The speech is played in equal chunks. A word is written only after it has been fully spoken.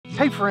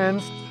Hey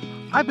friends,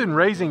 I've been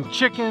raising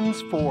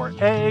chickens for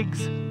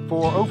eggs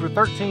for over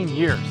 13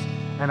 years,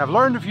 and I've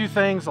learned a few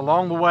things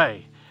along the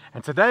way.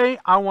 And today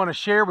I want to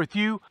share with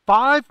you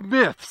 5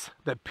 myths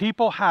that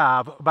people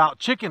have about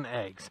chicken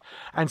eggs.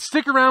 And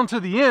stick around to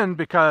the end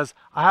because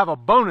I have a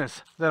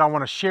bonus that I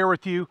want to share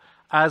with you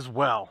as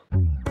well.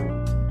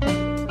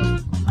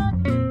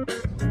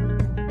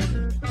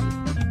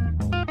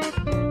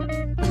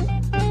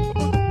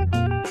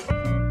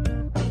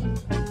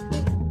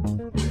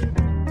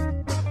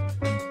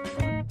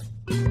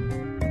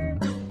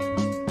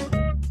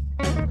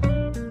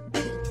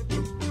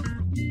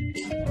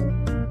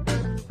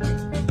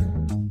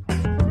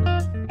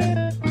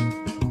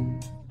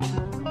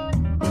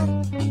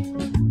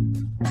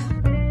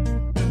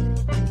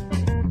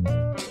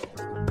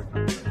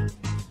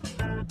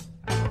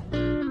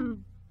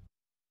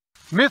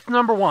 Myth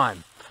number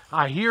 1,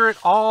 I hear it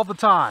all the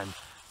time.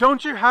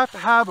 Don't you have to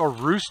have a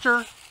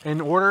rooster in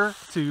order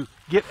to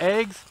get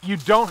eggs? You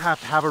don't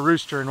have to have a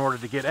rooster in order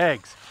to get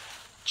eggs.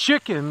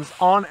 Chickens,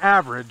 on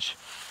average,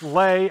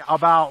 lay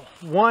about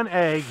 1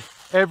 egg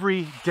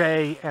every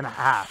day and a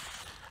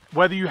half.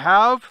 Whether you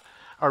have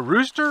a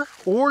rooster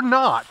or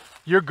not,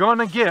 you're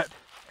gonna get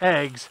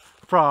eggs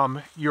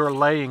from your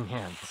laying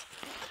hens.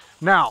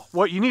 Now,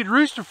 what you need a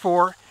rooster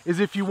for is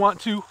if you want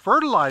to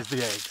fertilize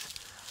the eggs.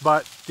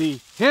 But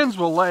the hens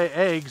will lay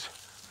eggs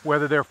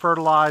whether they're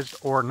fertilized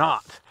or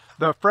not.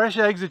 The fresh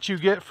eggs that you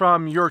get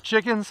from your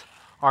chickens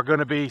are going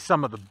to be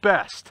some of the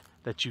best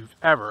that you've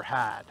ever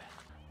had.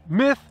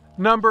 Myth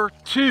number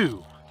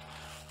 2,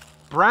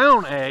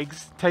 brown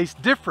eggs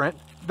taste different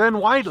than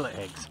white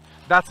eggs.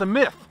 That's a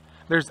myth.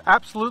 There's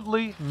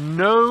absolutely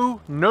no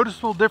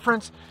noticeable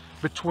difference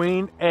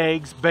between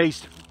eggs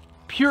based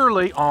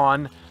purely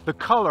on the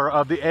color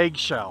of the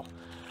eggshell.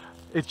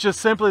 It's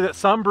just simply that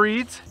some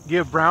breeds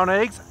give brown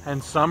eggs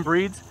and some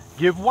breeds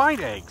give white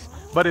eggs.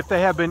 But if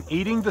they have been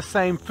eating the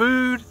same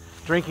food,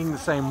 drinking the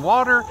same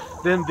water,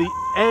 then the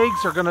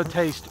eggs are going to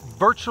taste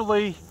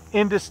virtually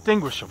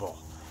indistinguishable.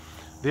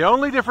 The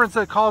only difference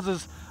that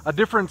causes a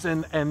difference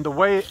in the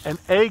way an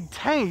egg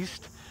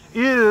tastes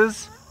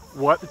is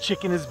what the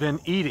chicken has been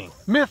eating.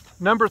 Myth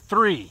number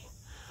 3,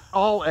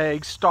 all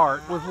eggs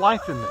start with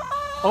life in them.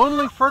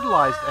 Only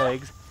fertilized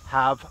eggs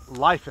have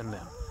life in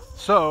them.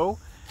 So,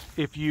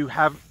 if you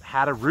have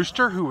had a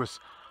rooster who was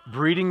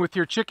breeding with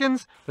your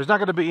chickens, there's not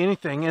going to be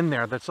anything in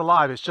there that's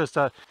alive. It's just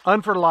an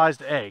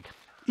unfertilized egg.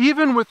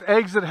 Even with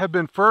eggs that have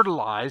been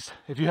fertilized,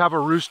 if you have a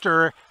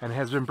rooster and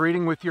has been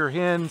breeding with your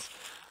hens,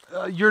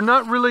 you're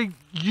not really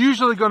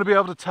usually going to be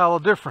able to tell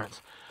a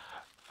difference.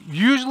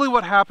 Usually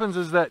what happens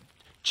is that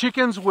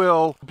chickens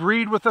will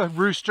breed with a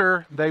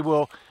rooster. They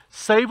will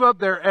save up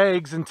their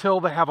eggs until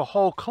they have a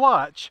whole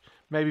clutch,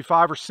 maybe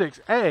 5 or 6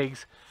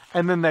 eggs,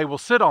 and then they will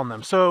sit on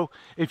them. So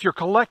if you're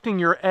collecting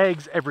your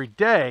eggs every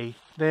day,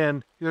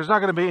 then there's not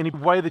going to be any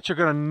way that you're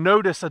going to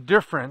notice a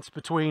difference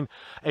between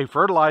a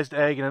fertilized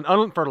egg and an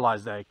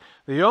unfertilized egg.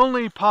 The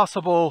only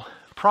possible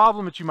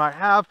problem that you might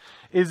have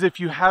is if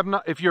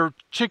your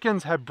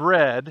chickens have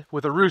bred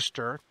with a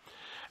rooster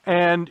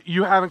and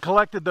you haven't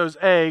collected those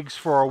eggs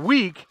for a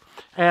week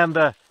and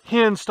the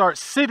hen starts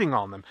sitting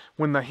on them.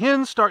 When the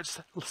hen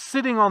starts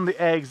sitting on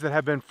the eggs that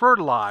have been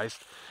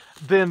fertilized,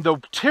 then the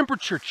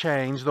temperature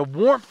change, the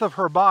warmth of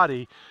her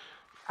body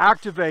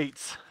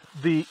activates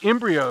the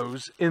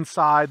embryos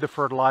inside the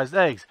fertilized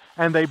eggs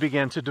and they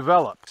begin to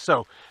develop.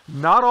 So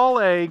not all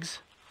eggs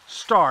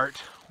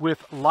start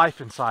with life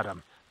inside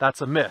them.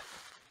 That's a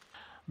myth.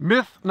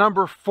 Myth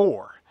number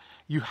 4,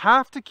 you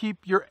have to keep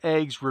your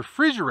eggs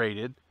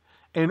refrigerated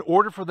in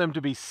order for them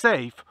to be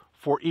safe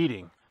for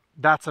eating.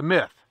 That's a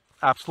myth.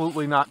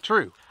 Absolutely not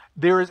true.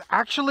 There is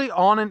actually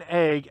on an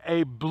egg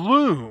a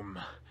bloom.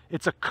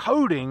 It's a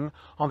coating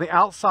on the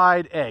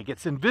outside egg.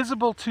 It's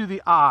invisible to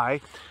the eye,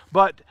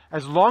 but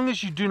as long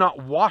as you do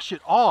not wash it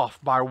off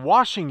by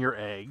washing your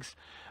eggs,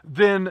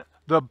 then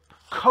the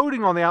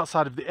coating on the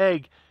outside of the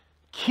egg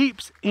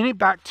keeps any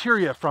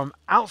bacteria from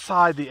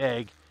outside the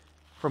egg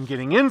from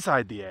getting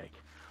inside the egg,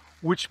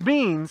 which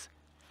means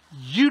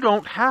you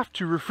don't have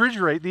to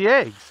refrigerate the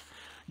eggs.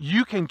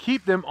 You can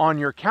keep them on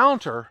your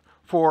counter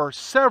for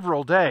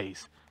several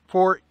days,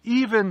 for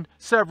even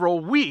several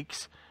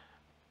weeks,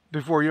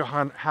 before you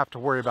have to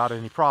worry about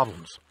any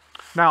problems.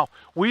 Now,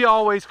 we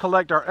always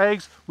collect our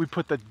eggs. We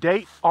put the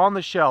date on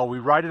the shell. We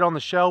write it on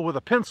the shell with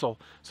a pencil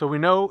so we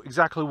know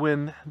exactly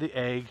when the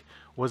egg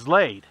was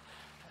laid.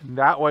 And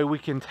that way we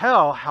can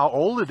tell how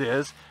old it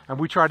is, and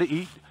we try to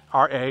eat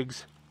our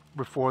eggs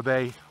before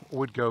they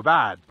would go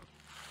bad.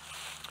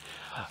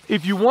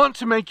 If you want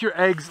to make your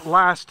eggs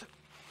last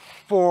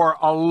for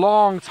a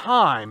long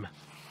time,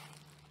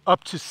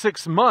 up to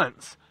 6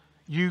 months,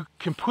 you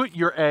can put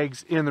your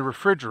eggs in the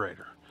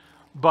refrigerator.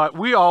 But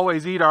we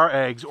always eat our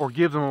eggs or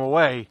give them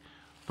away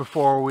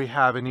before we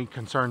have any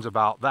concerns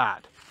about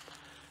that.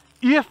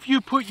 If you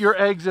put your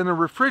eggs in the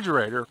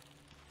refrigerator,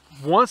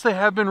 once they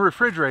have been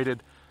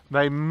refrigerated,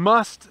 they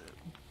must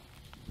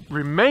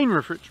remain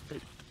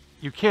refrigerated.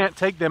 You can't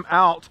take them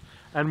out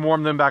and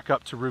warm them back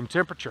up to room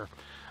temperature.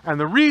 And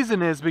the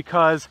reason is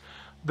because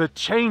The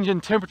change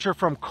in temperature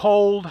from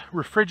cold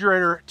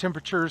refrigerator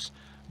temperatures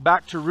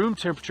back to room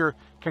temperature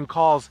can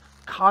cause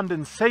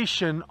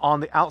condensation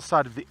on the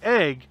outside of the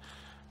egg,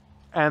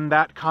 and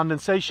that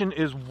condensation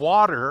is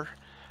water,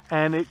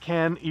 and it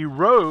can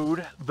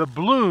erode the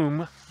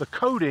bloom, the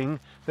coating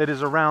that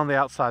is around the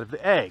outside of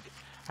the egg.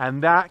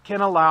 And that can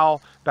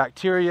allow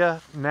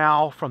bacteria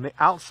now from the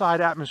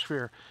outside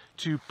atmosphere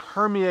to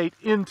permeate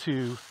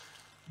into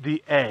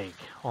the egg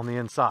on the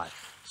inside.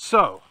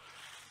 So,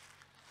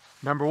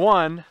 number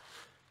one,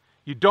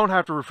 you don't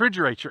have to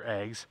refrigerate your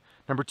eggs.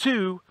 Number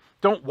two,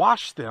 don't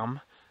wash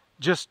them,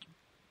 just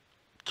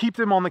keep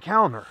them on the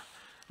counter.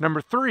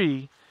 Number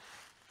three,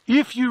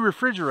 if you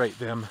refrigerate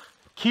them,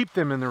 keep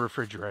them in the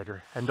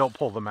refrigerator and don't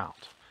pull them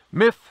out.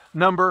 Myth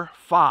number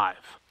 5,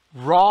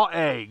 raw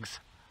eggs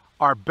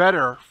are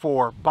better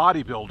for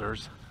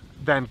bodybuilders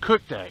than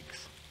cooked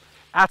eggs.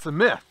 That's a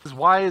myth.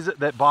 Why is it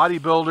that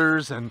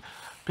bodybuilders and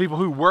people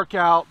who work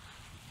out,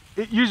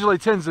 it usually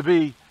tends to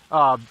be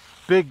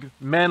big,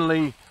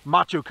 manly,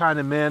 macho kind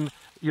of men,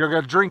 you're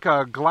going to drink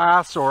a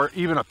glass or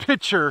even a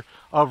pitcher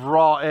of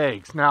raw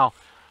eggs. Now,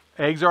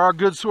 eggs are a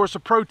good source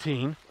of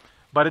protein,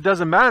 but it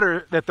doesn't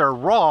matter that they're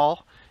raw.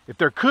 If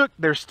they're cooked,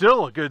 they're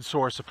still a good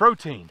source of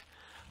protein.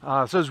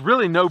 So there's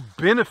really no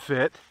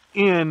benefit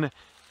in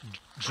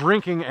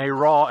drinking a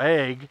raw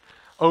egg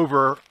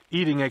over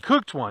eating a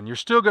cooked one. You're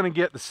still going to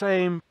get the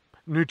same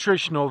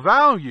nutritional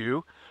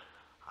value.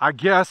 I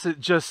guess it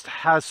just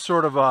has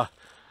sort of a,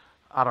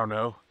 I don't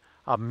know,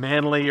 a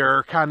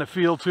manlier kind of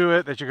feel to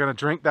it that you're going to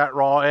drink that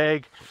raw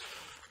egg.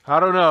 I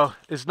don't know.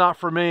 It's not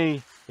for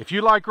me. If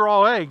you like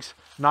raw eggs,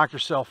 knock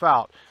yourself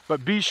out.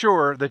 But be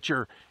sure that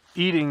you're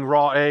eating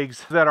raw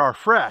eggs that are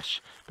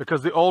fresh,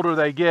 because the older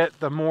they get,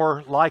 the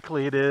more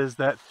likely it is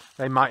that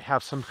they might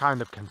have some kind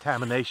of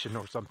contamination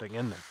or something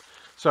in them.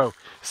 So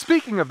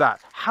speaking of that,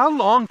 how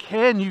long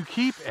can you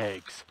keep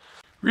eggs?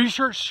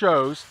 Research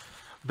shows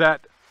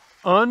that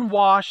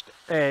unwashed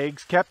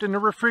eggs kept in a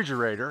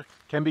refrigerator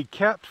can be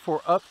kept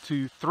for up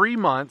to 3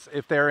 months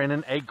if they're in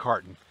an egg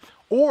carton.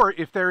 Or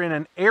if they're in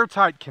an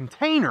airtight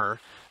container,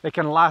 they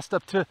can last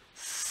up to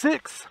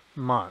 6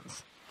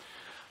 months.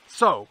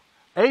 So,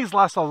 eggs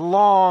last a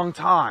long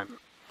time.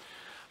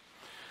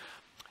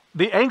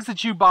 The eggs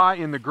that you buy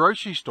in the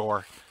grocery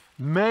store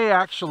may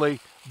actually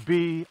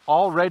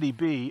already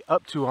be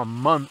up to a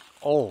month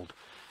old,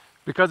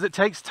 because it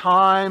takes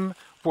time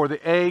for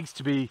the eggs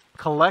to be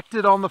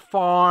collected on the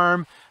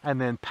farm and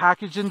then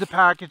packaged into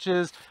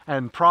packages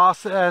and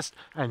processed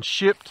and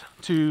shipped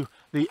to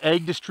the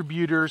egg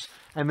distributors,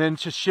 and then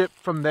to ship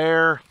from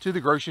there to the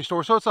grocery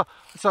store. So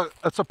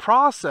it's a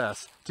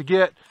process to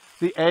get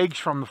the eggs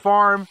from the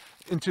farm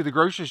into the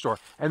grocery store.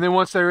 And then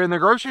once they're in the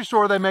grocery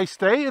store, they may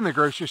stay in the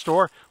grocery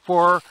store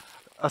for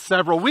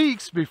several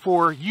weeks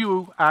before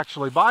you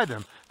actually buy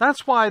them.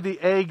 That's why the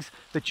eggs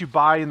that you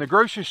buy in the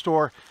grocery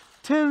store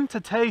tend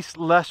to taste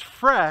less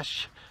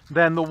fresh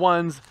than the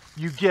ones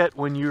you get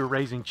when you're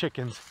raising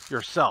chickens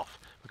yourself,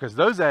 because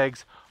those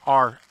eggs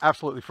are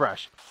absolutely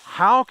fresh.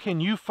 How can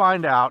you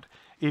find out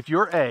if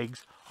your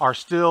eggs are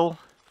still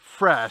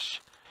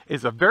fresh?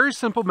 Is a very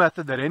simple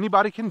method that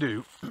anybody can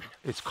do.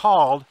 It's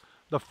called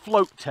the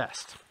float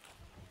test.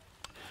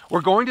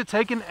 We're going to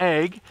take an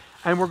egg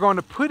and we're going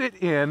to put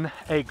it in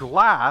a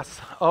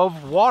glass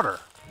of water,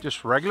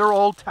 just regular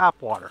old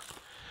tap water.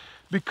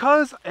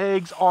 Because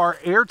eggs are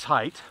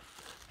airtight,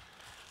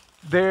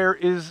 there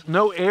is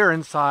no air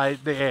inside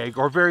the egg,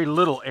 or very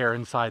little air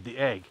inside the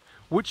egg,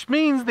 which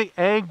means the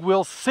egg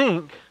will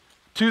sink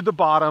to the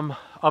bottom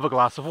of a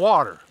glass of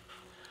water.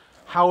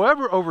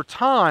 However, over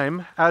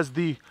time, as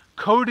the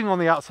coating on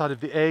the outside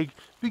of the egg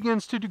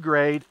begins to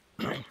degrade,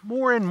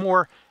 more and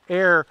more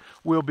air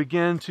will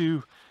begin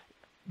to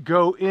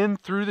go in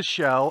through the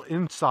shell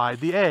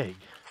inside the egg.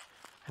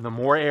 And the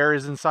more air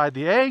is inside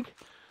the egg,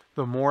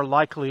 the more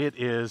likely it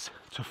is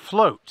to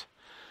float.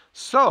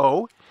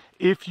 So,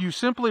 if you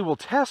simply will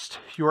test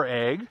your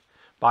egg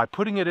by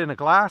putting it in a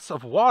glass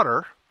of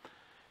water,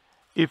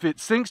 if it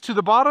sinks to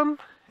the bottom,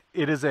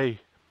 it is a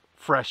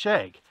fresh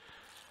egg.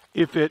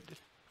 If it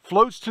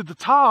floats to the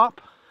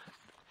top,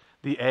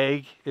 the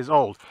egg is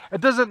old.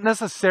 It doesn't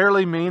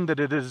necessarily mean that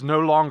it is no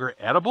longer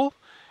edible.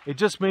 It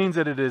just means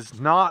that it is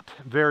not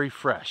very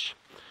fresh.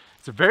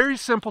 It's a very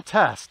simple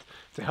test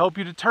to help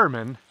you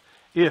determine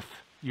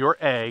if your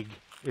egg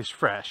is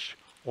fresh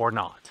or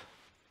not.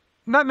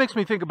 And that makes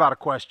me think about a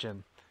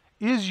question.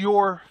 Is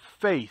your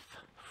faith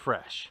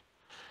fresh?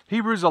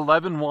 Hebrews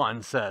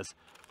 11:1 says,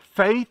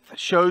 "Faith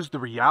shows the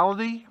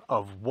reality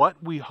of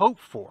what we hope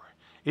for.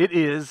 It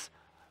is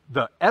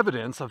the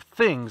evidence of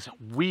things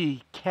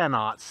we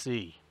cannot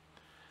see."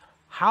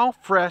 How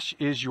fresh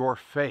is your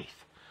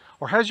faith?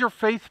 Or has your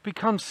faith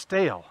become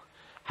stale?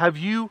 Have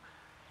you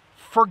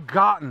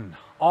forgotten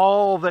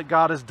all that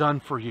God has done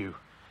for you,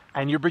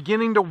 and you're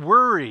beginning to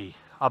worry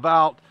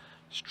about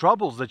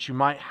struggles that you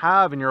might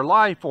have in your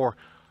life, or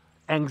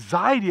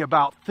anxiety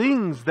about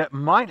things that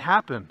might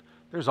happen?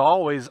 There's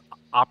always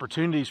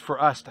opportunities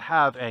for us to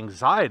have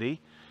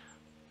anxiety.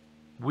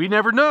 We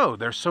never know.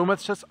 There's so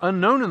much that's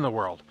unknown in the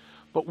world.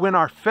 But when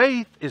our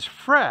faith is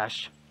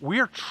fresh, we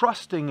are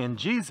trusting in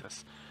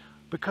Jesus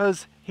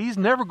because he's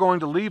never going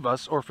to leave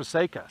us or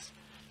forsake us.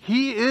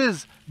 He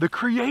is the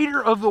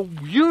creator of the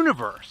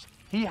universe.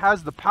 He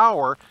has the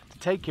power to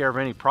take care of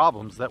any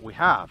problems that we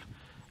have.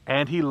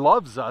 And he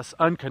loves us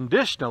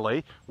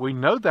unconditionally. We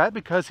know that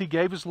because he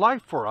gave his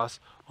life for us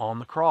on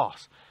the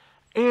cross.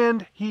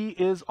 And he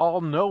is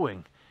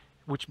all-knowing,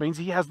 which means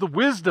he has the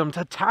wisdom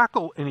to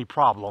tackle any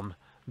problem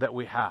that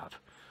we have.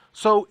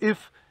 So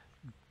if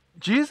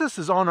Jesus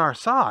is on our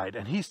side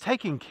and he's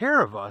taking care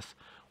of us,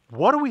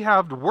 what do we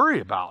have to worry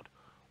about?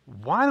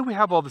 Why do we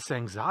have all this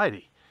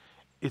anxiety?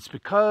 It's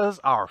because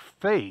our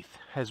faith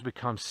has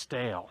become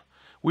stale.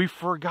 We've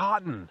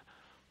forgotten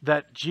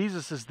that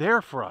Jesus is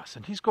there for us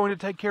and he's going to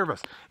take care of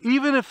us.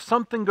 Even if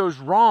something goes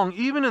wrong,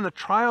 even in the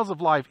trials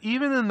of life,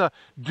 even in the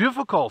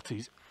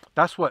difficulties,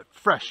 that's what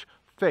fresh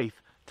faith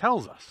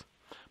tells us.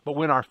 But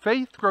when our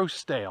faith grows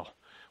stale,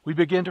 we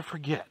begin to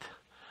forget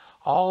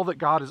all that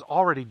God has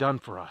already done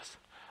for us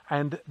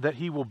and that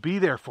he will be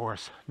there for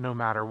us no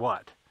matter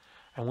what.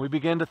 And we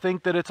begin to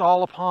think that it's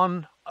all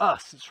upon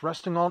us. It's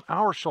resting on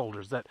our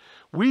shoulders, that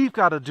we've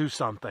got to do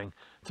something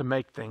to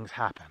make things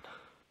happen.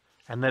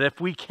 And that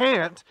if we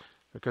can't,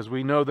 because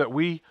we know that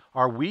we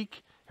are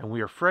weak and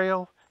we are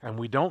frail and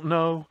we don't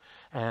know,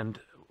 and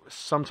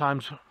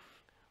sometimes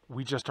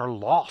we just are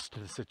lost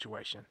in a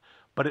situation.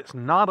 But it's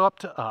not up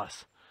to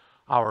us.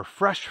 Our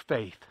fresh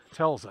faith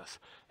tells us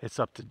it's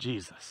up to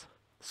Jesus.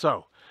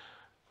 So,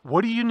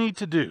 what do you need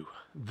to do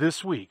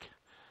this week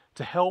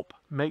to help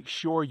make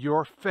sure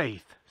your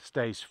faith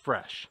stays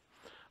fresh?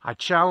 I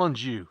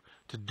challenge you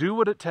to do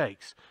what it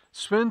takes.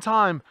 Spend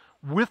time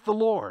with the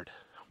Lord,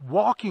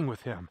 walking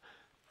with him,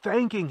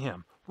 thanking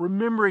him,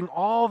 remembering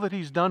all that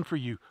he's done for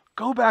you.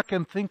 Go back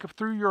and think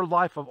through your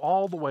life of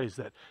all the ways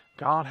that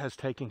God has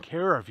taken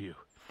care of you.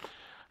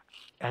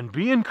 And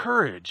be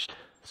encouraged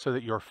so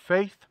that your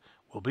faith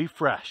will be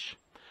fresh.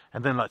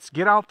 And then let's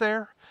get out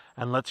there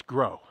and let's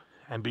grow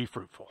and be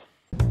fruitful.